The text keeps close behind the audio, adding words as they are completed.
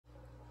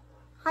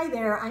Hi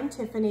there, I'm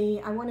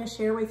Tiffany. I want to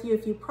share with you a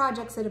few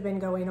projects that have been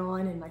going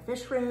on in my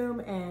fish room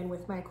and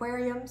with my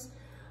aquariums.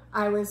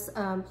 I was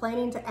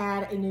planning to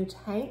add a new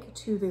tank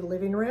to the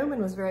living room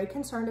and was very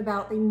concerned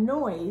about the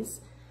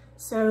noise.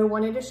 So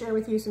wanted to share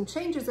with you some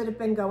changes that have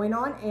been going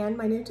on and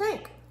my new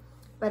tank.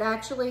 But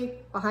actually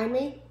behind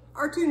me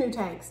are two new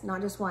tanks,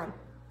 not just one.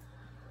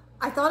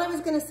 I thought I was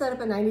going to set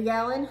up a 90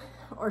 gallon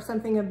or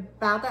something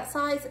about that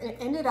size, and it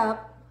ended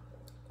up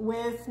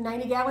with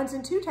 90 gallons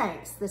in two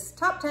tanks. This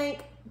top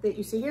tank that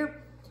you see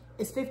here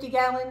is 50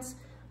 gallons.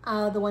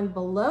 The one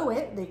below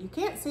it that you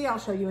can't see, I'll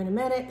show you in a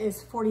minute,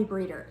 is 40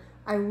 breeder.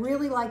 I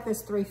really like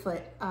this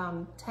 3-foot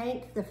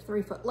tank, the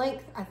 3-foot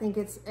length. I think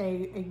it's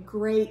a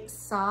great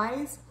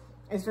size.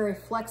 It's very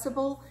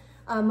flexible.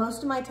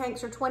 Most of my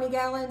tanks are 20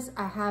 gallons.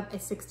 I have a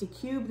 60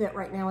 cube that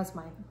right now is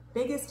my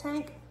biggest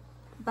tank.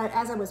 But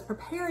as I was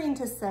preparing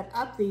to set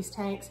up these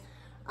tanks,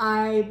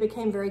 I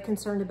became very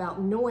concerned about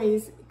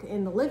noise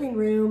in the living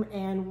room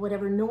and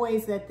whatever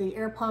noise that the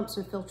air pumps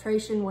or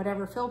filtration,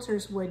 whatever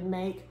filters would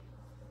make.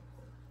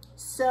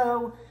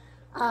 So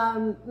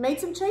made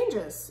some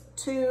changes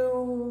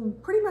to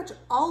pretty much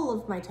all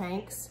of my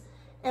tanks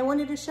and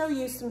wanted to show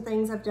you some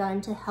things I've done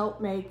to help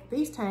make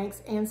these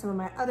tanks and some of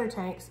my other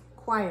tanks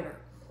quieter.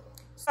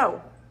 So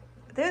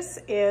this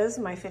is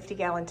my 50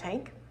 gallon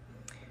tank.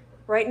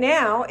 Right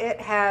now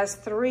it has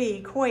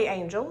 3 koi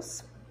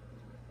angels.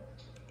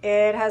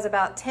 It has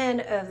about 10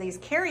 of these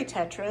Carry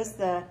tetras,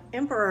 the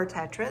Emperor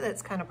tetra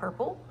that's kind of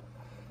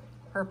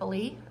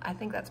purpley. I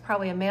think that's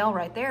probably a male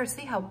right there.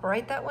 See how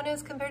bright that one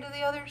is compared to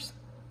the others?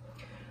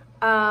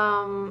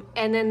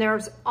 And then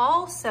there's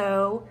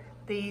also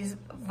these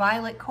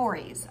violet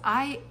cories.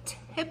 I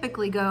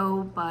typically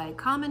go by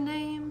common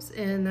names,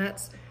 and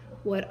that's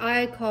what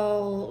I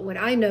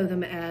know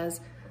them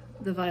as,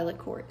 the violet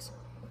cories.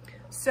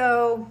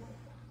 So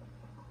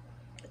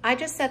I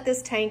just set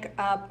this tank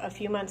up a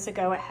few months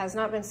ago. It has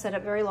not been set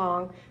up very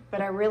long, but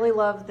I really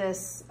love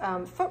this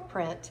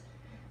footprint.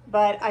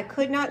 But I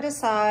could not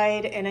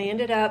decide, and I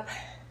ended up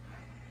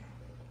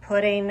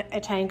putting a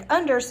tank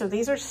under, so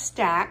these are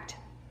stacked.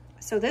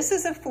 So this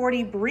is a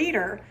 40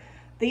 breeder.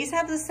 These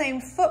have the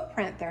same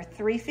footprint. They're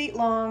 3 feet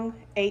long,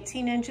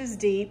 18 inches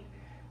deep.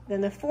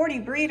 Then the 40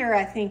 breeder,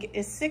 I think,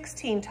 is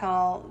 16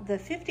 tall. The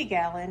 50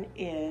 gallon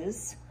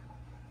is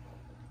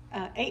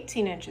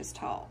 18 inches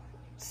tall.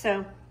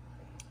 So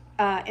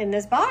in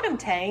this bottom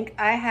tank,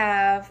 I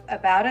have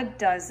about a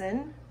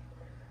dozen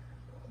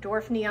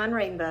dwarf neon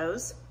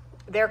rainbows.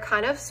 They're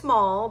kind of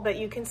small, but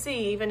you can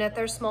see even at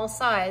their small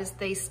size,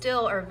 they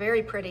still are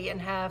very pretty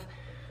and have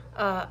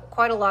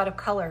quite a lot of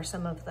color,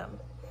 some of them.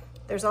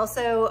 There's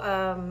also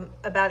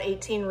about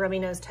 18 rummy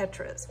nose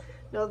tetras.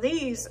 Now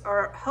these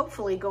are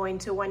hopefully going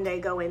to one day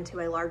go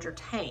into a larger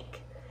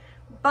tank.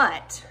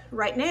 But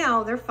right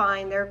now they're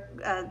fine. They're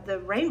the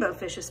rainbow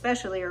fish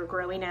especially are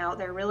growing out.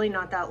 They're really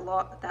not that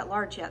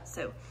large yet.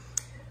 So,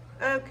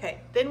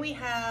 okay. Then we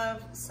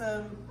have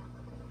some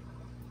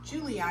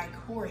Julii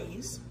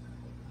cories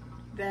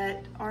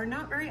that are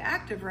not very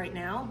active right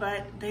now,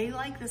 but they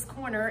like this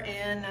corner,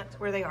 and that's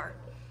where they are.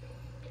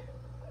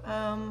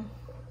 The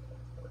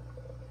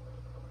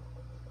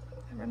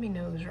rummy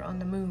nose are on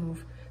the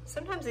move.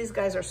 Sometimes these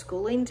guys are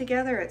schooling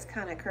together. It's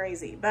kind of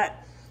crazy, but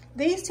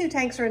these two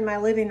tanks are in my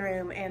living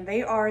room, and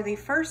they are the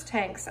first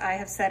tanks I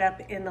have set up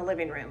in the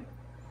living room.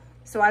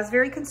 So I was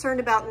very concerned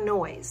about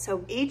noise.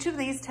 So each of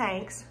these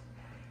tanks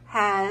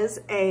has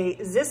a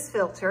Zis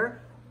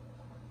filter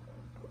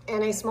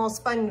and a small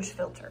sponge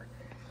filter.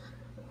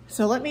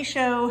 So let me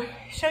show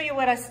you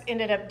what I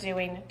ended up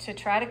doing to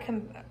try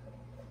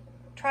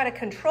to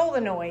control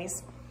the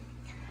noise.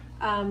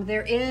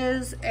 There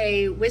is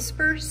a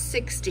Whisper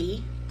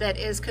 60 that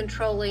is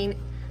controlling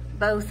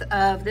both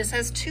of, this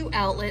has 2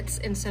 outlets,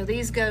 and so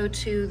these go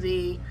to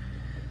the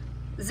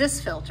Zis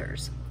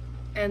filters.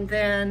 And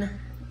then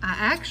I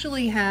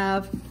actually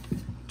have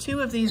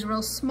 2 of these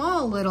real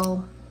small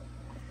little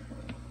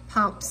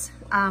pumps.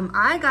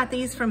 I got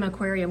these from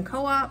Aquarium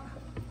Co-op,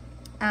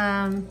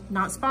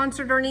 not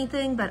sponsored or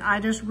anything, but I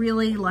just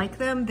really like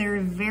them.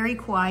 They're very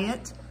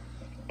quiet,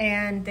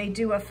 and they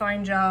do a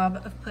fine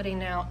job of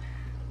putting out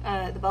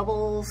the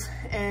bubbles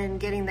and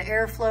getting the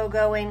airflow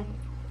going.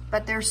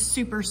 But they're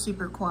super,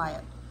 super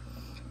quiet.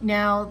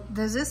 Now,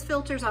 the Zis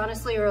filters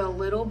honestly are a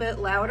little bit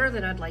louder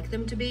than I'd like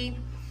them to be,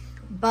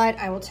 but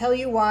I will tell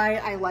you why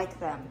I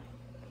like them.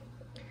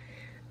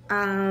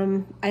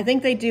 I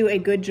think they do a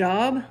good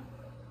job,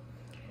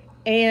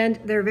 and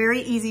they're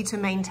very easy to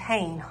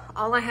maintain.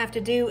 All I have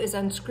to do is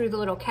unscrew the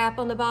little cap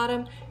on the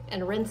bottom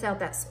and rinse out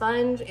that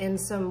sponge in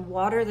some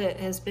water that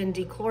has been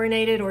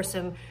dechlorinated, or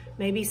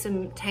maybe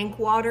some tank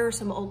water,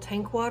 some old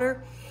tank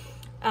water.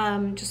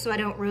 Just so I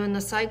don't ruin the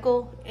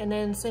cycle. And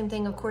then same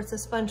thing, of course, the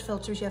sponge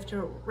filters, you have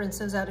to rinse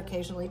those out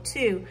occasionally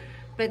too.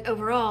 But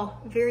overall,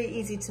 very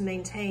easy to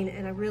maintain,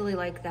 and I really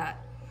like that.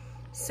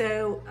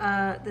 So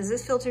the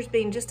Zis filters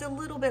being just a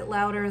little bit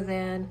louder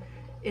than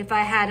if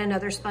I had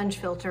another sponge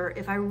filter.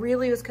 If I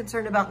really was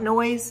concerned about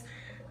noise,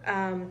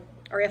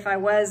 or if I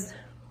was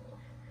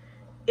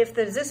if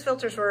the Zist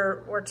filters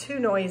were too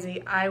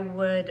noisy, I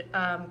would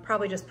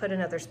probably just put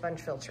another sponge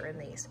filter in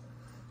these.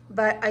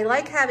 But I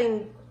like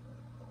having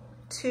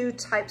two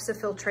types of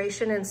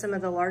filtration in some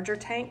of the larger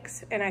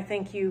tanks, and I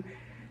think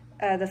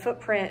the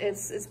footprint,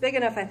 it's big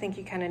enough, I think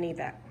you kind of need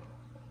that.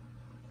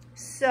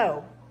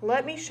 So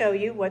let me show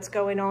you what's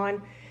going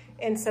on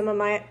in some of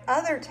my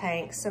other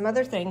tanks, some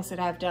other things that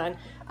I've done.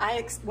 I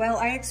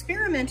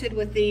experimented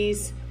with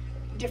these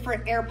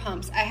different air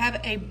pumps. I have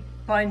a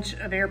bunch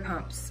of air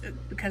pumps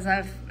because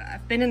I've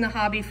been in the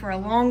hobby for a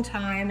long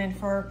time, and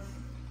for,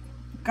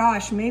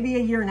 gosh, maybe a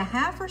year and a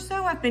half or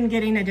so, I've been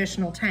getting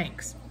additional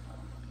tanks.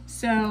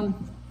 So,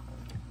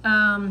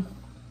 I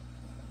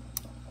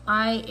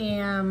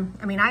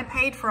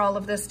paid for all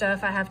of this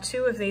stuff. I have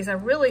 2 of these. I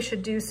really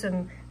should do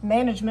some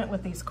management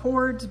with these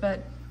cords,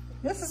 but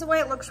this is the way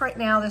it looks right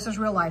now. This is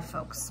real life,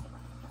 folks.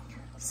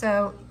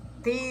 So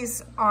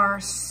these are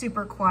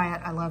super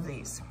quiet. I love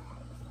these.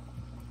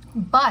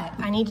 But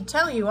I need to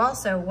tell you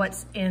also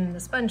what's in the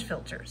sponge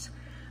filters.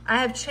 I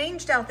have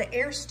changed out the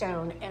air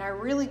stone, and I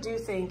really do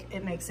think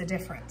it makes a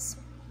difference.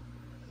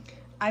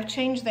 I've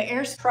changed the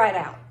air, try it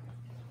out.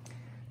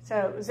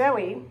 So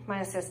Zoe,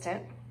 my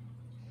assistant,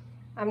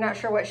 I'm not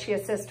sure what she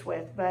assists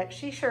with, but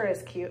she sure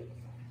is cute.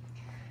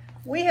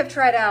 We have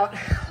tried out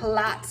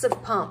lots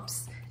of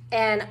pumps,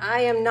 and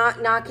I am not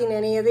knocking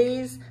any of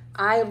these.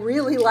 I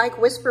really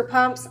like Whisper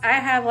pumps. I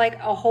have like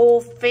a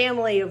whole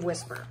family of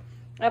Whisper.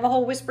 I have a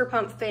whole Whisper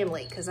pump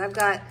family because I've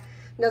got,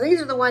 now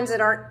these are the ones that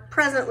aren't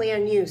presently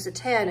in use, a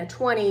 10, a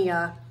 20,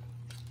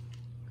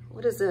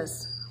 what is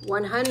this?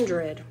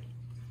 100.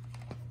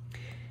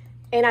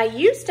 And I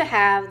used to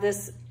have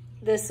this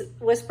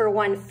Whisper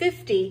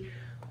 150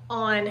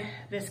 on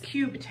this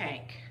cube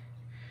tank.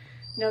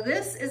 Now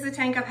this is the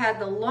tank I've had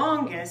the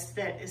longest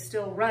that is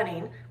still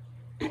running.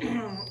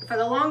 For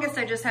the longest,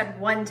 I just had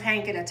 1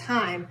 tank at a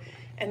time,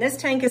 and this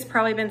tank has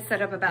probably been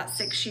set up about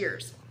 6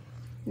 years.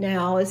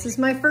 Now, this is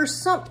my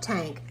first sump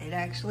tank. It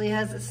actually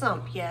has a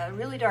sump. Yeah,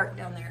 really dark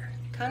down there.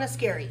 Kind of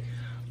scary.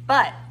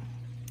 But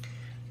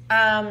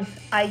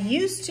I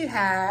used to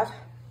have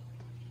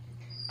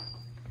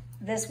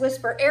this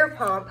Whisper air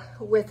pump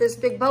with this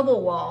big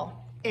bubble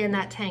wall in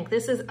that tank.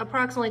 This is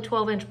approximately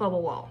 12-inch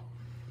bubble wall.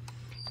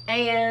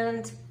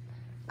 And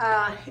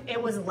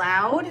it was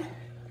louder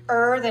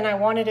than I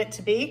wanted it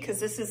to be, because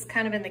this is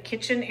kind of in the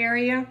kitchen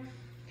area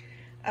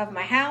of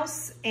my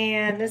house,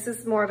 and this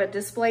is more of a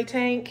display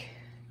tank,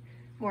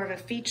 more of a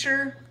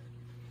feature.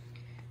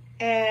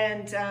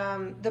 And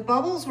the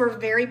bubbles were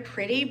very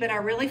pretty, but I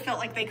really felt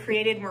like they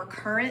created more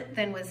current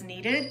than was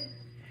needed.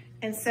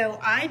 And so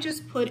I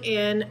just put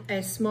in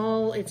a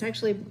small, it's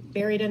actually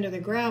buried under the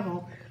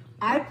gravel,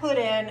 I put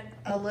in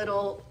a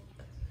little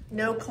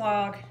no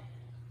clog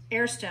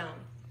air stone.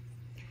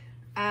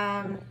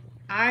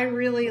 I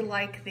really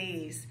like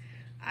these.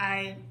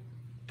 I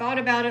thought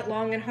about it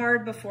long and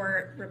hard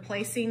before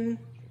replacing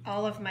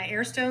all of my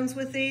air stones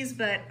with these,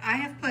 but I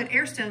have put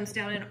air stones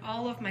down in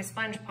all of my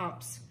sponge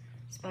pumps.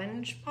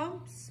 Sponge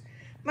pumps?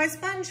 My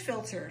sponge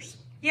filters.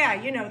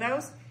 Yeah, you know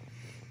those.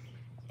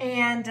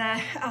 And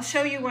I'll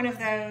show you one of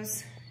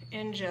those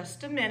in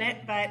just a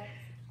minute, but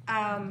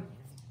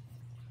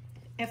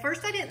at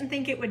first I didn't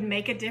think it would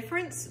make a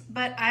difference,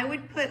 but I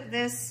would put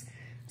this,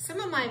 some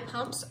of my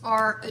pumps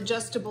are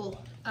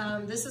adjustable.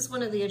 This is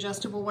one of the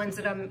adjustable ones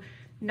that I'm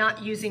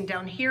not using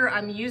down here.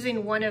 I'm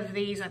using one of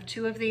these, I have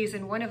 2 of these,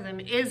 and one of them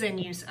is in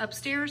use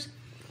upstairs.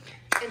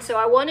 And so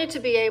I wanted to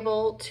be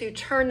able to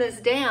turn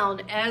this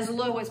down as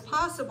low as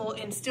possible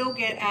and still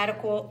get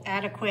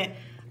adequate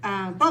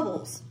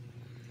bubbles.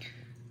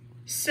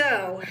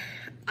 So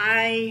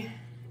I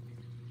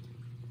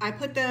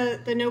put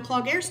the no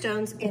clog air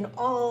stones in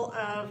all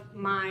of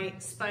my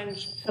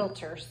sponge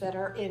filters that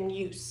are in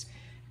use.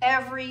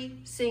 Every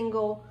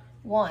single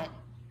one.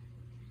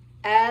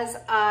 As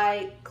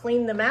I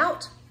clean them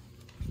out,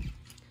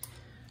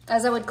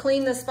 as I would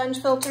clean the sponge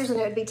filters and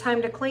it would be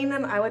time to clean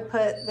them, I would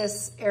put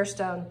this air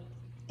stone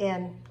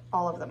in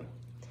all of them.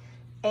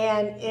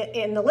 And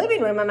in the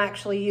living room, I'm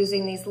actually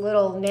using these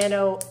little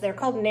nano, they're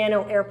called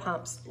nano air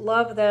pumps.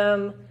 Love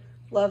them,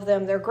 love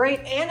them. They're great.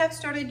 And I've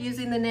started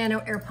using the nano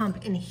air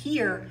pump in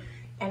here.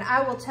 And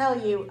I will tell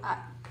you,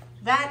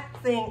 that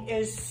thing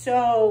is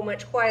so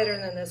much quieter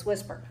than this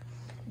Whisper.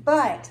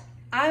 But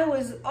I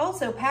was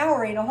also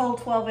powering a whole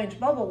 12-inch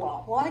bubble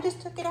wall. Well, I just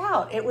took it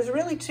out. It was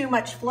really too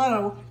much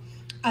flow.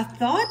 I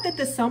thought that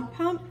the sump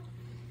pump,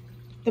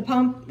 the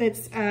pump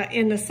that's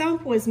in the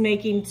sump was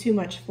making too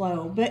much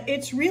flow, but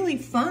it's really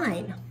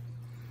fine.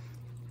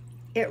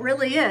 It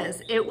really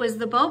is. It was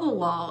the bubble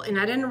wall, and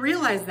I didn't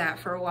realize that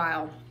for a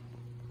while.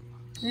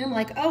 And I'm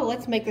like, oh,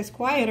 let's make this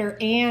quieter,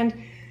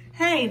 and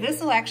hey, this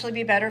will actually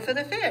be better for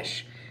the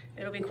fish.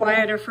 It'll be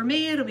quieter for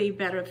me, it'll be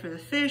better for the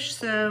fish,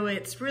 so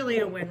it's really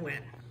a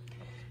win-win.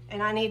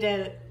 And I need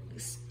to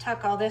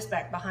tuck all this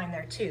back behind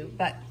there too,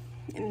 but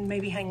and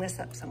maybe hang this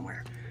up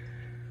somewhere.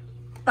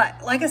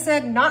 But like I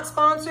said, not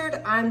sponsored.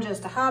 I'm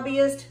just a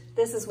hobbyist.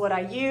 This is what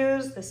I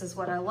use. This is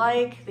what I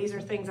like. These are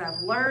things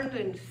I've learned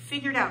and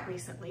figured out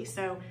recently.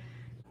 So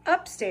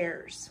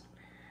upstairs,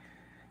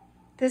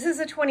 This is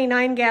a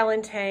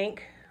 29-gallon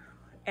tank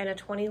and a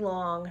 20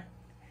 long.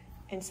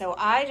 And so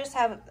I just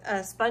have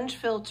a sponge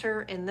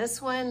filter in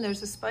this one.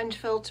 There's a sponge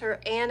filter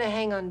and a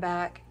hang-on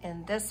back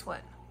in this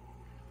one.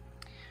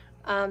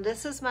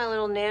 This is my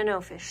little nano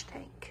fish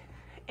tank.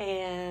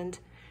 And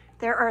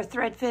there are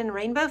threadfin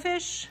rainbow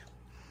fish,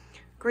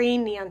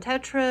 green neon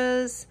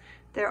tetras,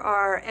 there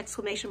are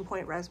exclamation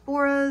point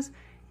rasboras,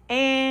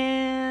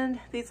 and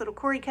these little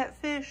cory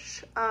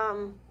catfish.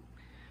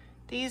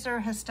 These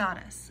are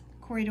Hastatus,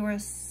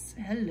 Corydoras,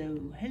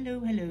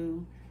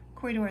 hello.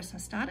 Corydoras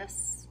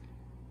Hastatus.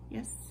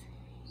 Yes,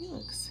 he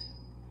looks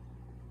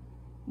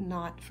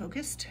not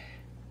focused.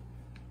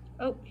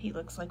 Oh, he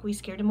looks like we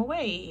scared him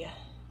away.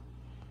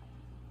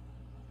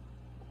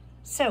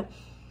 So,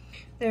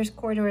 there's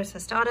Corydoras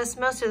Hastatus.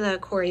 Most of the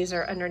cories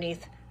are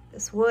underneath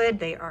this wood.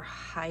 They are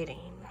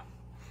hiding.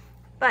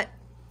 But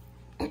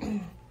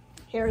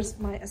here's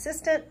my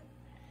assistant,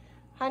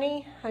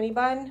 Honey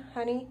Bun,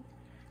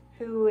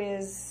 who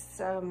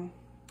is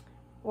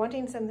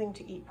wanting something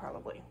to eat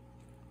probably,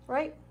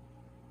 right?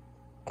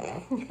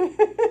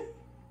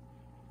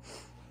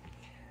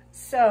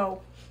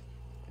 So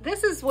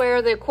this is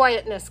where the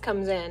quietness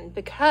comes in,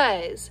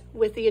 because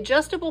with the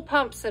adjustable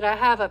pumps that I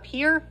have up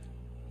here,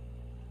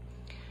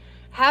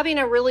 having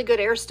a really good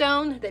air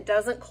stone that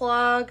doesn't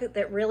clog,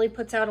 that really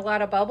puts out a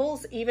lot of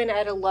bubbles, even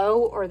at a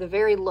low or the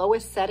very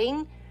lowest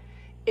setting,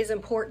 is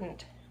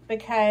important.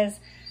 Because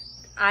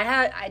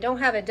I don't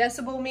have a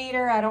decibel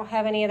meter, I don't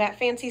have any of that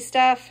fancy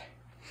stuff,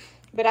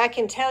 but I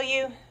can tell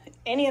you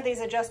any of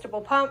these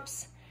adjustable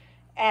pumps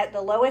at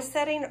the lowest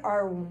setting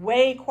are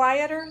way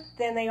quieter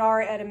than they are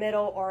at a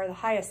middle or the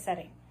highest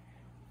setting.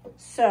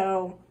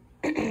 So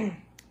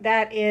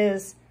that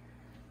is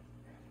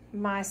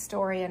my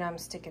story, and I'm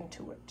sticking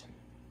to it.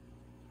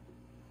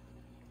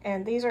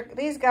 And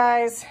these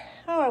guys,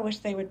 oh, I wish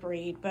they would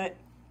breed, but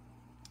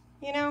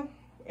you know,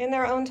 in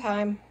their own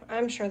time,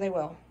 I'm sure they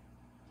will.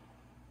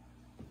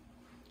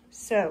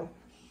 So,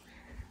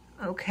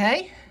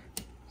 okay,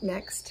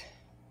 next.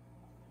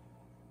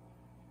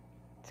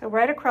 So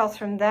right across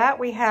from that,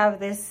 we have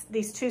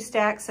these two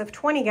stacks of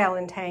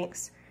 20-gallon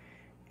tanks,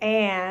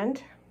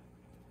 and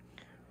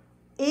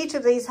each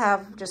of these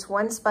have just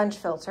one sponge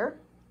filter.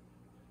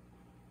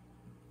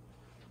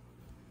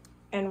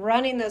 And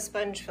running those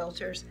sponge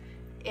filters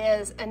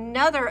is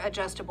another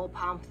adjustable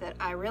pump that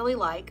I really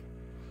like.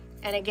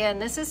 And again,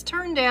 this is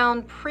turned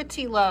down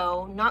pretty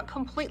low, not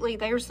completely,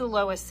 there's the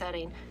lowest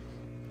setting,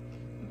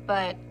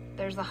 but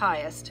there's the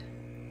highest.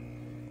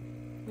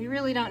 We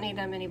really don't need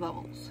that many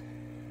bubbles.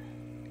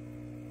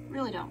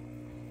 Really don't.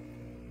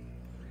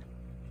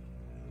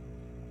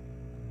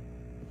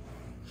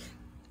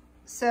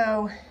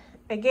 So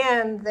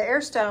again, the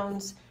air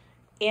stones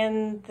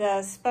in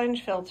the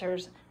sponge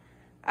filters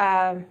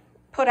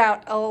put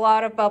out a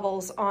lot of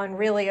bubbles on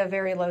really a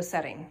very low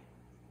setting.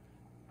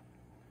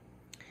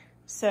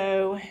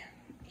 So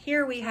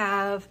here we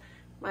have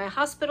my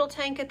hospital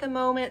tank at the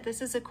moment.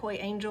 This is a koi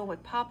angel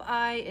with pop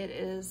eye. It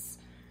is,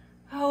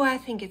 oh, I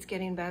think it's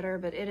getting better,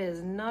 but it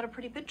is not a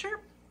pretty picture.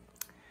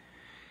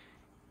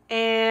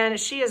 And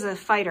she is a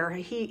fighter.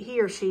 He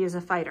or she is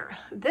a fighter.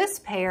 This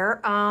pair,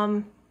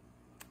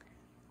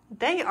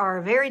 they are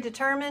very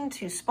determined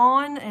to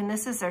spawn, and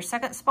this is their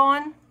second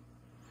spawn.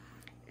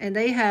 And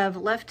they have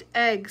left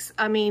eggs,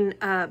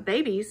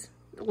 babies,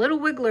 little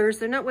wigglers.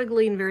 They're not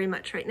wiggling very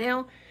much right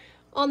now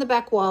on the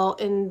back wall,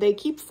 and they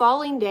keep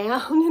falling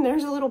down, and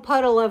there's a little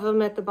puddle of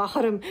them at the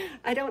bottom.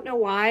 I don't know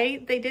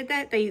why they did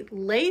that. They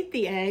laid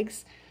the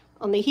eggs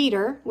on the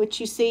heater, which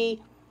you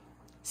see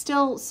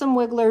still some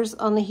wigglers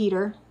on the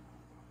heater.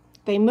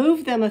 They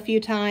moved them a few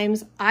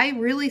times. I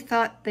really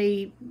thought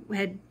they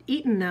had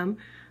eaten them.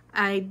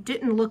 I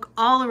didn't look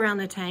all around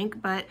the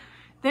tank, but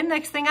then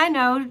next thing I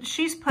know,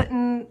 she's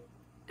putting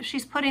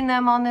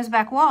them on this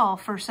back wall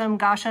for some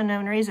gosh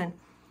unknown reason.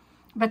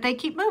 But they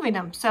keep moving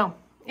them. So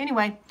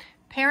anyway,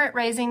 parent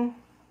raising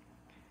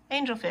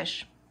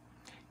angelfish.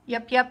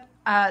 Yep.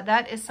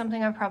 That is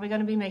something I'm probably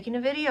going to be making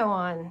a video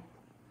on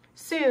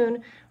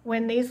soon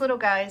when these little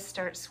guys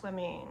start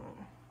swimming.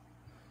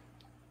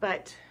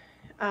 But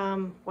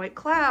white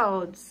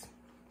clouds,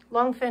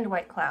 long-finned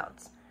white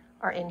clouds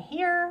are in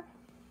here.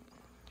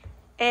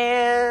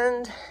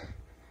 And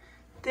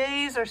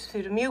these are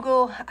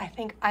pseudomugal, I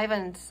think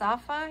Ivan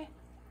Safi.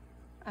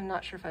 I'm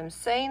not sure if I'm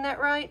saying that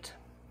right.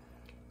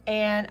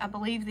 And I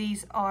believe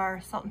these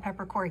are salt and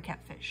pepper cory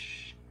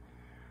catfish.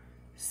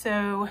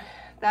 So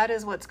that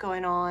is what's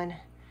going on.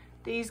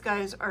 These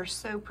guys are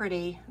so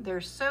pretty.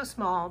 They're so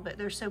small, but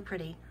they're so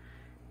pretty.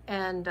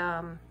 And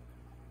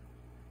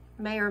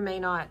may or may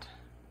not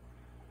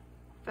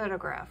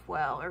photograph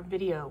well or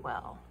video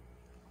well.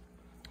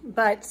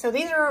 But so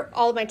these are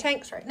all of my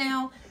tanks right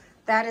now.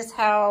 That is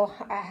how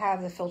I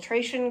have the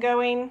filtration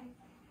going.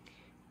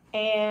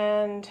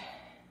 And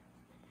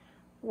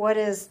what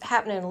is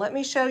happening? Let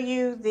me show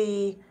you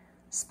the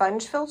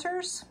sponge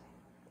filters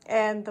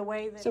and the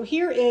way that... So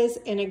here is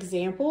an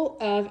example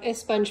of a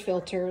sponge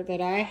filter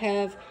that I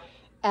have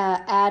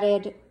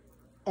added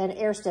an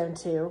air stone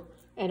to.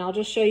 and I'll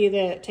just show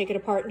you take it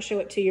apart and show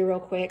it to you real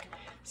quick.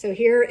 So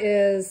here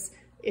is,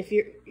 if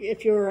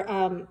your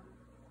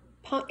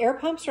air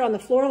pumps are on the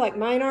floor like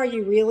mine are,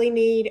 you really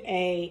need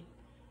a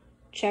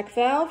check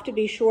valve to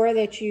be sure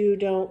that you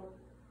don't,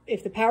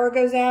 if the power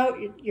goes out,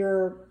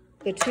 the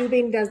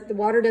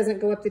water doesn't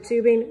go up the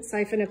tubing,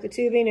 siphon up the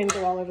tubing and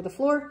go all over the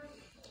floor.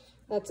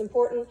 That's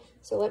important.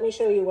 So let me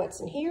show you what's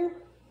in here.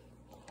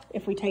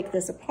 If we take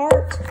this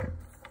apart,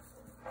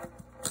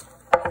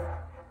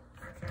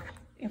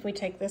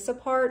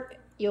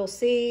 you'll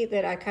see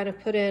that I kind of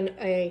put in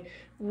a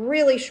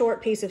really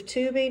short piece of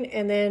tubing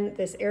and then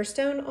this air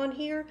stone on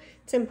here.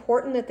 It's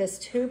important that this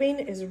tubing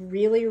is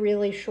really,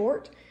 really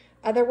short.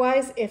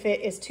 Otherwise, if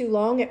it is too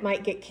long, it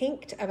might get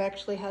kinked. I've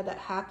actually had that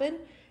happen,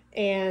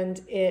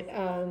 and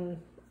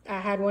I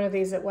had one of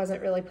these that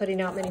wasn't really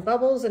putting out many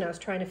bubbles, and I was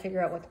trying to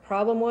figure out what the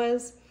problem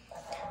was,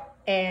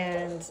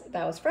 and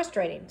that was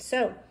frustrating.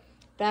 So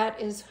that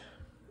is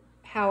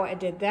how I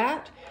did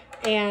that.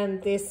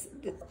 And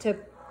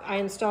I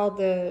installed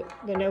the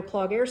no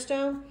clog air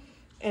stone,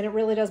 and it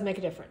really does make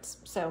a difference.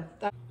 So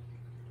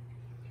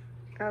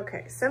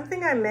okay,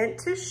 something I meant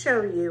to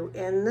show you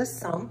in the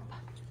sump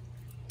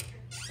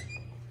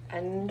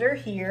under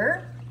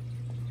here,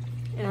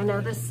 and I know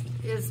this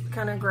is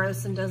kind of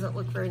gross and doesn't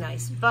look very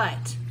nice,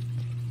 but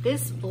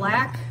this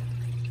black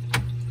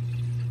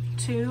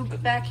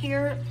tube back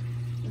here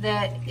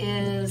that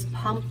is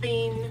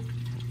pumping,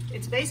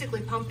 it's basically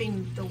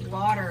pumping the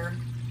water.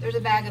 There's a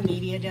bag of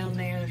media down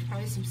there. There's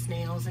probably some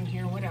snails in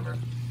here, whatever.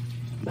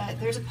 But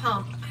there's a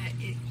pump,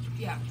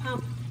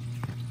 pump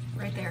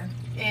right there.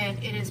 And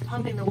it is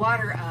pumping the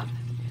water up.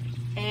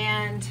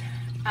 And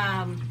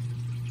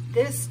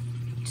this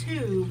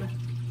tube,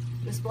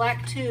 this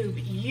black tube,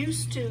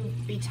 used to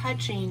be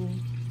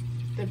touching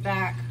the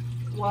back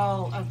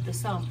wall of the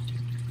sump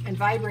and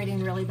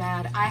vibrating really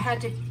bad. I had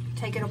to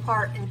take it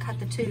apart and cut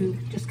the tube,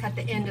 just cut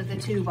the end of the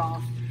tube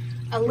off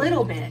a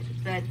little bit,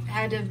 but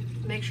had to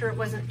make sure it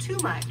wasn't too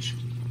much.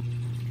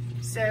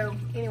 So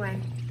anyway,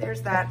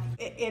 there's that.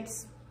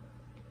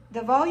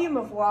 The volume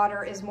of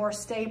water is more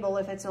stable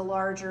if it's a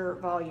larger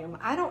volume.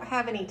 I don't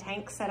have any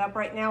tanks set up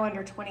right now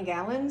under 20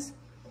 gallons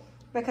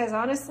because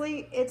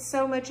honestly, it's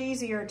so much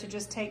easier to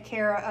just take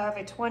care of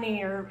a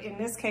 20 or in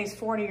this case,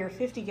 40 or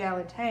 50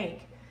 gallon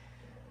tank.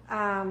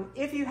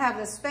 If you have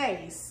the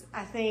space,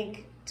 I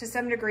think to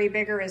some degree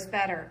bigger is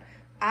better.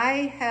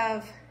 I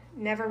have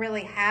never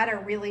really had a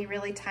really,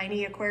 really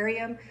tiny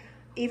aquarium.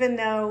 Even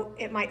though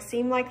it might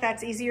seem like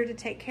that's easier to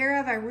take care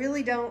of, I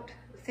really don't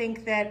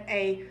think that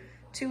a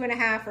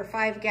 2.5 or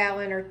 5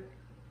 gallon or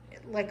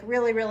like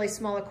really, really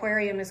small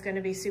aquarium is going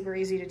to be super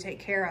easy to take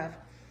care of.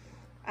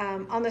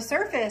 On the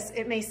surface,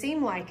 it may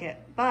seem like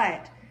it,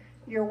 but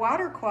your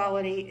water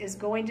quality is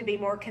going to be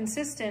more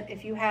consistent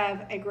if you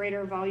have a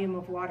greater volume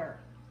of water.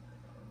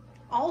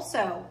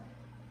 Also,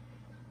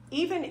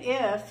 even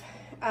if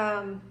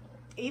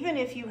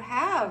you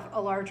have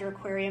a larger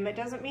aquarium, it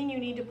doesn't mean you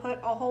need to put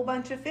a whole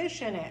bunch of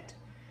fish in it.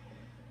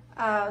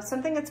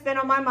 Something that's been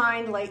on my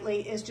mind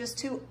lately is just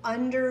to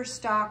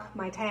understock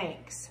my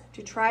tanks,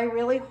 to try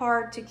really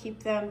hard to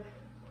keep them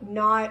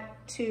not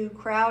too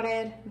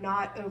crowded,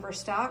 not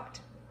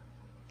overstocked.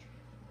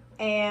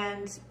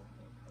 And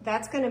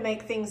that's going to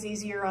make things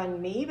easier on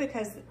me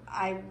because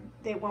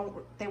they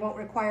won't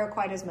require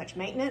quite as much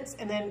maintenance.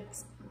 And then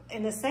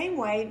in the same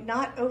way,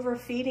 not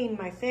overfeeding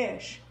my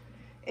fish.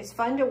 It's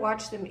fun to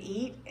watch them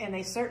eat, and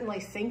they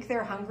certainly think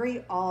they're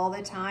hungry all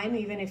the time,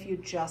 even if you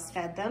just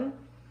fed them,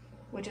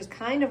 which is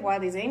kind of why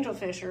these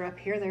angelfish are up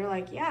here. They're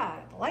like, yeah,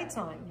 the light's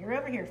on. You're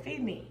over here,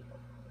 feed me.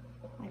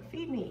 Like,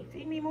 feed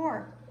me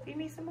more, feed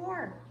me some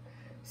more.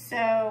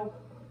 So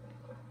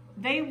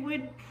they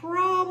would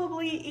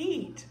probably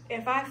eat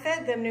if I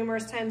fed them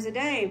numerous times a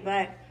day,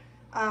 but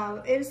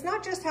it's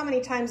not just how many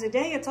times a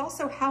day, it's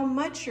also how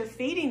much you're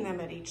feeding them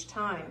at each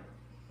time.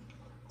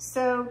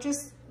 So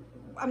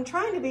I'm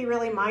trying to be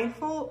really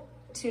mindful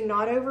to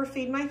not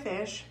overfeed my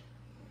fish,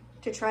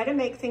 to try to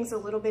make things a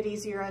little bit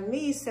easier on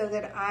me so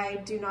that I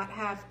do not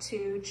have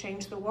to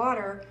change the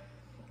water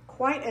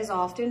quite as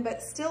often,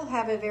 but still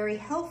have a very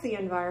healthy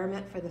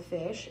environment for the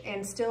fish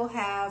and still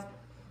have,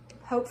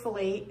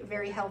 hopefully,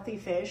 very healthy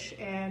fish.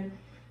 And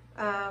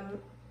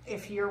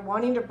if you're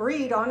wanting to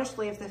breed,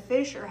 honestly, if the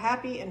fish are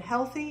happy and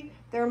healthy,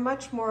 they're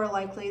much more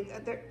likely,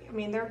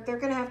 they're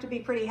gonna have to be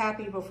pretty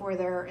happy before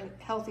they're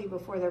healthy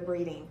before they're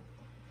breeding,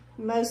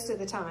 most of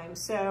the time.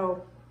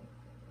 So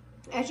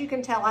as you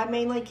can tell, I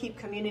mainly keep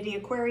community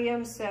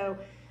aquariums, so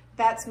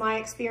that's my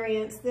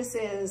experience. This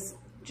is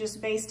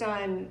just based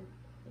on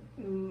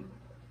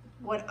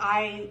what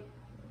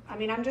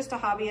I'm just a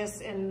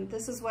hobbyist, and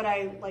this is what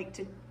I like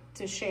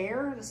to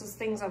share. This is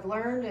things I've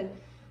learned and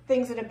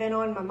things that have been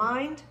on my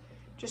mind,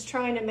 just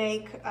trying to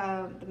make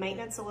the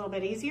maintenance a little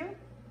bit easier.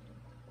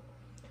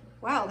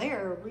 Wow, they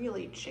are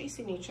really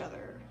chasing each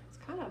other. It's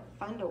kind of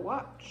fun to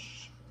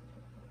watch.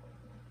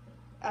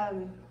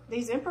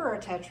 These emperor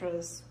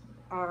tetras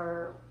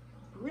are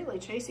really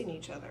chasing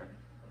each other.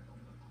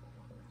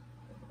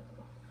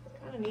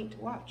 Kind of neat to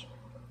watch.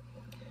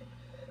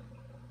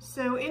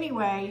 So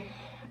anyway,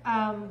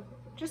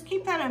 just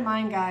keep that in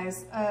mind,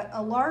 guys.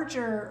 A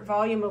larger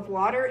volume of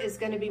water is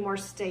going to be more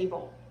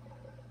stable.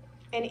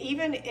 And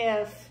even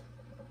if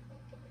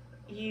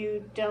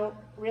you don't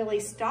really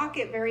stock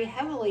it very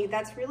heavily,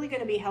 that's really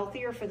going to be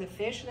healthier for the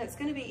fish, and it's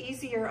going to be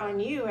easier on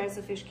you as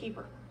a fish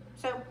keeper.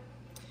 So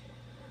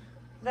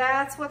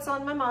that's what's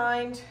on my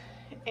mind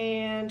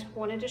and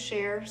wanted to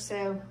share.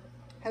 So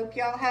hope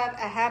y'all have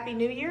a happy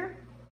new year,